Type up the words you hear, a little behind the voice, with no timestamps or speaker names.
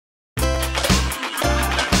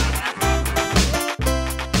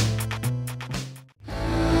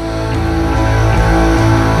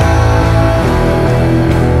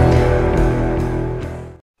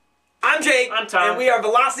Tom. And we are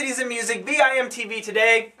Velocities in Music, VIMTV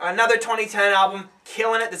today. Another 2010 album,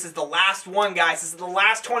 killing it. This is the last one, guys. This is the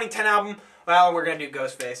last 2010 album. Well, we're going to do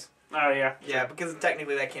Ghostface. Oh, yeah. Yeah, because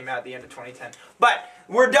technically that came out at the end of 2010. But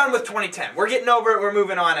we're done with 2010. We're getting over it. We're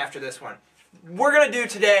moving on after this one. We're going to do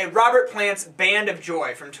today Robert Plant's Band of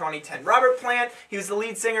Joy from 2010. Robert Plant, he was the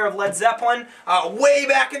lead singer of Led Zeppelin. Way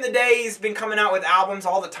back in the day, he's been coming out with albums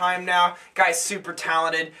all the time now. Guy's super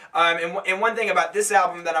talented. And one thing about this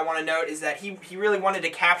album that I want to note is that he really wanted to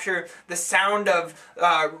capture the sound of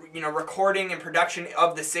recording and production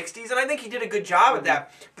of the 60s, and I think he did a good job at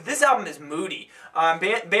that. But this album is moody.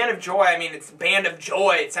 Band of Joy, I mean, it's Band of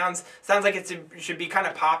Joy. It sounds like it should be kind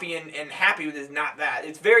of poppy and happy, but it's not that.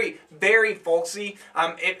 It's very, very folksy.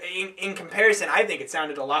 In comparison, I think it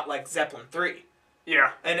sounded a lot like Zepplin 3.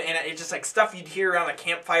 Yeah. And it's just like stuff you'd hear around a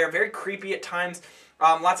campfire, very creepy at times,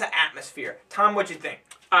 lots of atmosphere. Tom, what'd you think?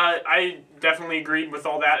 I definitely agreed with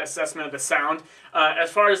all that assessment of the sound.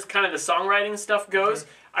 As far as kind of the songwriting stuff goes,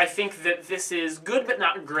 I think that this is good but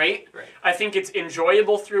not great. Right. I think it's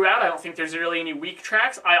enjoyable throughout. I don't think there's really any weak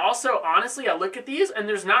tracks. I also, honestly, I look at these and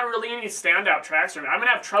there's not really any standout tracks for me. I'm going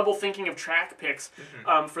to have trouble thinking of track picks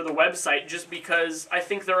for the website just because I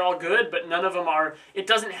think they're all good, but none of them are, it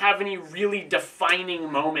doesn't have any really defining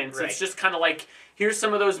moments. Right. It's just kind of like, here's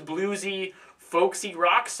some of those bluesy, folksy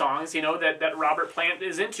rock songs, you know, that Robert Plant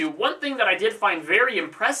is into. One thing that I did find very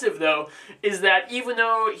impressive, though, is that even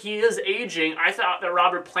though he is aging, I thought that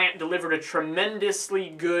Robert Plant delivered a tremendously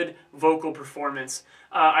good vocal performance.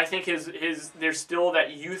 I think there's still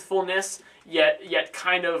that youthfulness, yet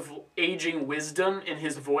kind of aging wisdom in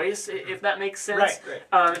his voice, if that makes sense.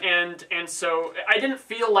 Right. And so I didn't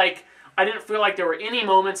feel like there were any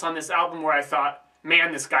moments on this album where I thought,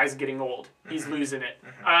 man, this guy's getting old. He's losing it.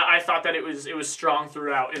 I thought that it was strong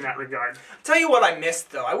throughout in that regard. I'll tell you what I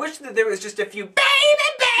missed, though. I wish that there was just a few baby,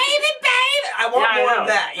 baby, baby. I want more of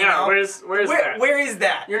that, you know? Where's that? Where is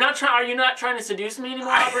that? Are you not trying to seduce me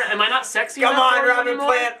anymore, Robert? Am I not sexy Come enough on, for you Robert anymore?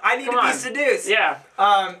 Plant. I need to be seduced. Yeah.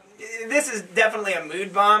 This is definitely a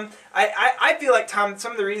mood bomb. I feel like, Tom,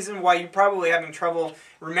 some of the reason why you're probably having trouble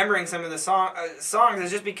remembering some of the songs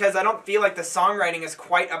is just because I don't feel like the songwriting is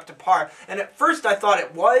quite up to par. And at first I thought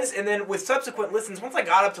it was, and then with subsequent listens, once I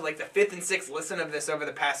got up to like the 5th and 6th listen of this over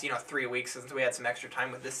the past, 3 weeks since we had some extra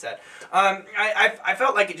time with this set, I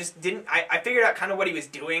felt like it just didn't, I figured out kind of what he was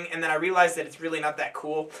doing, and then I realized that it's really not that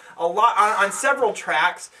cool. A lot, on several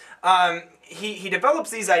tracks, he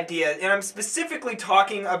develops these ideas, and I'm specifically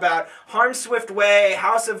talking about Harm Swift Way,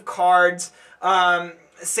 House of Cards,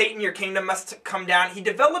 Satan, Your Kingdom Must Come Down. He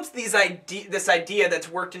develops this idea that's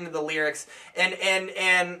worked into the lyrics, and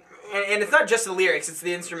it's not just the lyrics, it's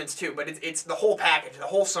the instruments too, but it's the whole package, the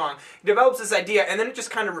whole song. He develops this idea, and then it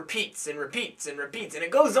just kind of repeats and repeats and repeats, and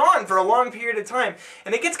it goes on for a long period of time,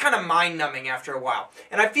 and it gets kind of mind-numbing after a while.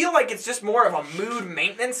 And I feel like it's just more of a mood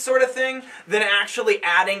maintenance sort of thing than actually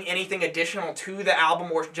adding anything additional to the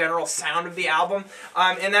album or general sound of the album,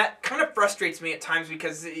 and that kind of frustrates me at times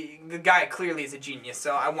because the guy clearly is a genius,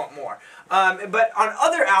 so I want more. But on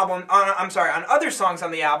other songs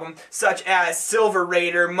on the album, such as Silver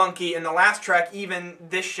Raider, Monkey, and the last track, Even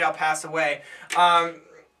This Shall Pass Away,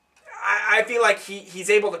 I feel like he's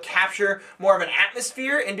able to capture more of an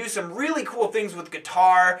atmosphere and do some really cool things with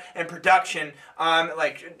guitar and production.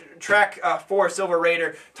 Like track 4, Silver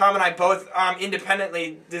Raider, Tom and I both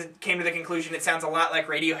independently came to the conclusion it sounds a lot like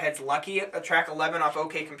Radiohead's Lucky, track 11 off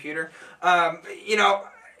OK Computer.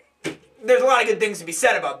 There's a lot of good things to be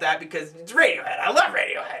said about that because it's Radiohead. I love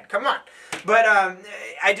Radiohead. Come on. But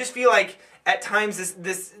I just feel like at times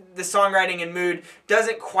the songwriting and mood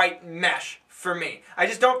doesn't quite mesh for me. I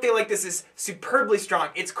just don't feel like this is superbly strong.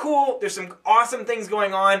 It's cool. There's some awesome things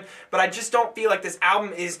going on, but I just don't feel like this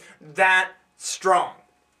album is that strong.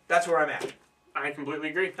 That's where I'm at. I completely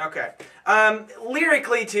agree. Okay.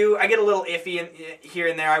 Lyrically, too, I get a little iffy here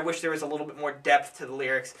and there. I wish there was a little bit more depth to the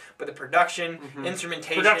lyrics, but the production,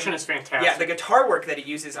 instrumentation... Production is fantastic. Yeah, the guitar work that he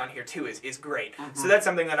uses on here, too, is great. So that's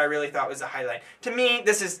something that I really thought was a highlight. To me,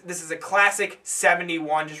 this is a classic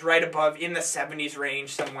 71, just right above, in the 70s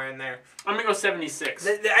range, somewhere in there. I'm going to go 76.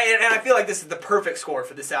 And I feel like this is the perfect score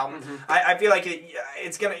for this album. I feel like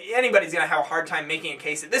anybody's going to have a hard time making a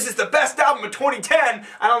case that this is the best album of 2010.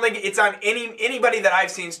 I don't think it's on anybody that I've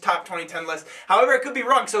seen's top 2010 list. However, it could be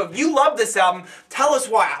wrong. So if you love this album, tell us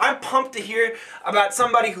why. I'm pumped to hear about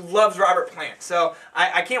somebody who loves Robert Plant. So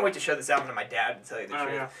I can't wait to show this album to my dad, to tell you the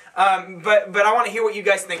truth. Yeah. But I want to hear what you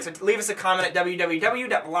guys think. So leave us a comment at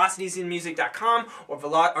www.velocitiesinmusic.com or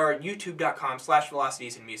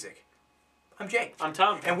youtube.com/velocitiesinmusic. I'm Jake. I'm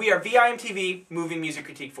Tom. And we are VIMTV, moving music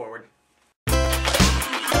critique forward.